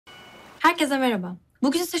Herkese merhaba.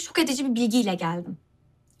 Bugün size şok edici bir bilgiyle geldim.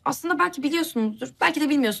 Aslında belki biliyorsunuzdur, belki de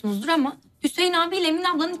bilmiyorsunuzdur ama Hüseyin abiyle Emine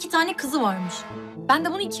ablanın 2 tane kızı varmış. Ben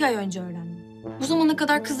de bunu 2 ay önce öğrendim. Bu zamana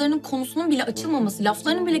kadar kızlarının konusunun bile açılmaması,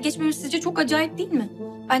 laflarının bile geçmemesi sizce çok acayip değil mi?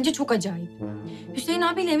 Bence çok acayip. Hüseyin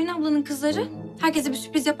abiyle Emine ablanın kızları herkese bir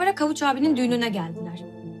sürpriz yaparak Havuç abinin düğününe geldiler.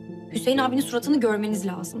 Hüseyin abinin suratını görmeniz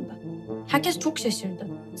lazımdı. Herkes çok şaşırdı.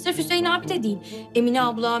 Sırf Hüseyin abi de değil. Emine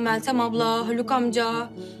abla, Meltem abla, Haluk amca,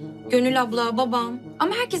 Gönül abla, babam.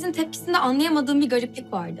 Ama herkesin tepkisinde anlayamadığım bir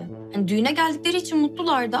gariplik vardı. Yani düğüne geldikleri için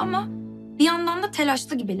mutlulardı ama bir yandan da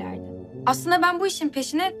telaşlı gibilerdi. Aslında ben bu işin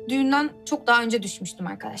peşine düğünden çok daha önce düşmüştüm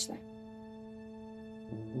arkadaşlar.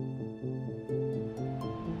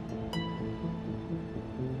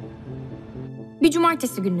 Bir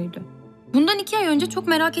cumartesi günüydü. Bundan 2 ay önce çok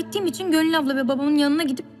merak ettiğim için Gönül abla ve babamın yanına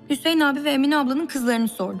gidip Hüseyin abi ve Emine ablanın kızlarını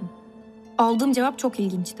sordum. Aldığım cevap çok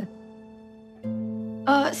ilginçti.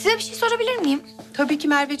 Size bir şey sorabilir miyim? Tabii ki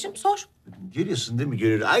Merveciğim, sor. Görüyorsun değil mi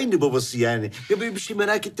Gönül? Aynı babası yani. Ya böyle bir şey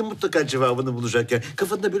merak ettim, mutlaka cevabını bulacak yani.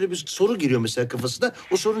 Kafanda böyle bir soru giriyor mesela kafasına.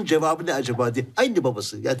 O sorunun cevabı ne acaba diye. Aynı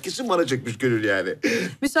babası. Yani kesin bana çekmiş Gönül yani.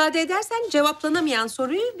 Müsaade edersen cevaplanamayan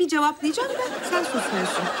soruyu bir cevaplayacağım ben. Sen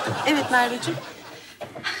susmuyorsun. Evet Merveciğim.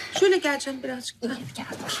 Şöyle geleceğim birazcık daha. Gel.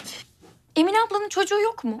 Emine ablanın çocuğu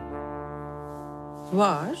yok mu?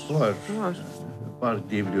 Var. Var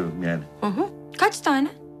diyebiliyorum yani. Hı. Kaç tane?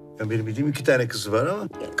 Ya benim bildiğim 2 tane kızı var ama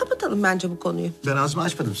Kapatalım bence bu konuyu. ben ağzımı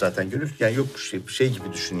açmadım zaten Gönül. Yani yok şey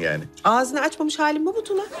gibi düşün yani. Ağzını açmamış halim bu mu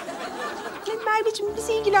Tuna? Merveciğim,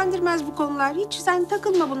 bizi ilgilendirmez bu konular. Hiç sen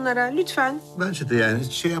takılma bunlara lütfen. Bence de yani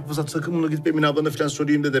hiç şey yapmasan sakın bunu gidip Emine ablana falan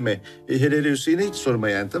sorayım da deme. Hele Hüseyin'e hiç sorma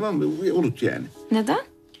yani, tamam mı? Unut yani. Neden?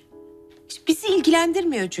 Bizi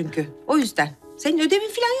ilgilendirmiyor çünkü. O yüzden. Senin ödevin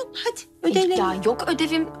falan yok mu? Hadi ödevlerini. Ya yok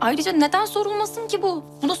ödevim. Ayrıca neden sorulmasın ki bu?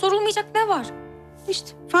 Buna sorulmayacak ne var? İşte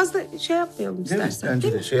fazla şey yapmayalım Değil mi? istersen. Bence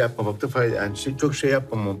değil de mi? şey yapmamakta fayda. Yani çok şey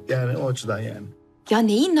yapmamam. Yani o açıdan yani. Ya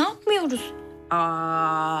neyi ne yapmıyoruz?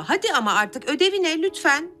 Hadi ama artık ödevine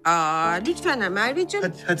lütfen. Lütfen ha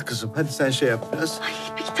Merveciğim. Hadi kızım, hadi sen şey yap biraz. Ay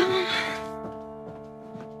peki tamam.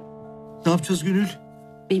 Ne yapacağız Gönül?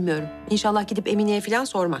 Bilmiyorum. İnşallah gidip Emine'ye falan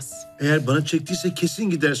sormaz. Eğer bana çektiyse kesin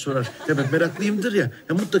gider sorar. Ya ben meraklıyımdır ya.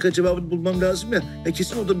 Ya mutlaka cevabını bulmam lazım ya. Ya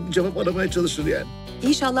kesin o da bir cevap aramaya çalışır yani.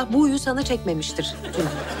 İnşallah bu huyu sana çekmemiştir Tuna.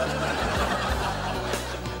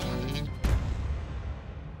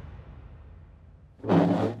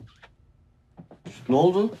 Ne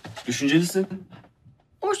oldu? Düşüncelisin.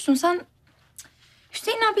 Orçun sen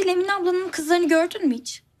Hüseyin abiyle Emine ablanın kızlarını gördün mü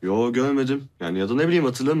hiç? Yo, görmedim. Yani ya da ne bileyim,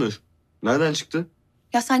 hatırlamıyorum. Nereden çıktı?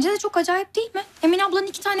 Ya sence de çok acayip değil mi? Emine ablanın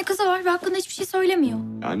 2 tane kızı var ve hakkında hiçbir şey söylemiyor.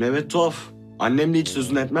 Yani evet, tuhaf. Annem de hiç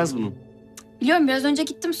sözünü etmez bunun. Biliyorum, biraz önce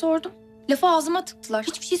gittim sordum. Lafı ağzıma tıktılar.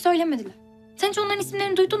 Hiçbir şey söylemediler. Sen hiç onların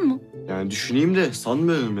isimlerini duydun mu? Yani düşüneyim de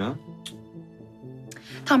sanmıyorum ya.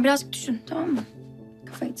 Tamam birazcık düşün, tamam mı?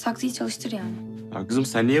 Kafayı saksıyı çalıştır yani. Ya kızım,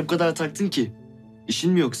 sen niye bu kadar taktın ki?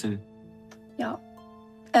 İşin mi yok senin? Ya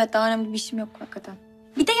evet, daha önemli bir işim yok hakikaten.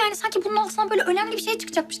 Bir de yani sanki bunun altından böyle önemli bir şey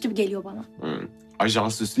çıkacakmış gibi geliyor bana.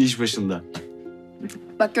 Ajans üstü iş başında.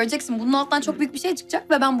 Bak göreceksin, bunun altından çok büyük bir şey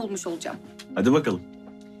çıkacak ve ben bulmuş olacağım. Hadi bakalım.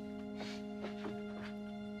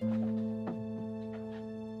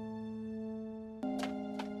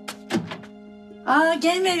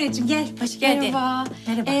 Gel Merveciğim gel. Hoş geldin. Merhaba.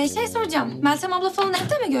 Merhaba. Şey soracağım, Meltem abla falan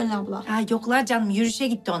evde mi Gönül abla? Yoklar canım, yürüyüşe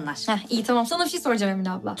gitti onlar. İyi tamam, sana bir şey soracağım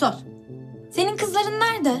Emine abla. Sor. Senin kızların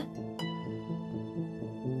nerede?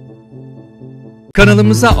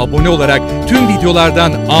 Kanalımıza abone olarak tüm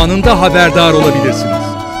videolardan anında haberdar olabilirsiniz.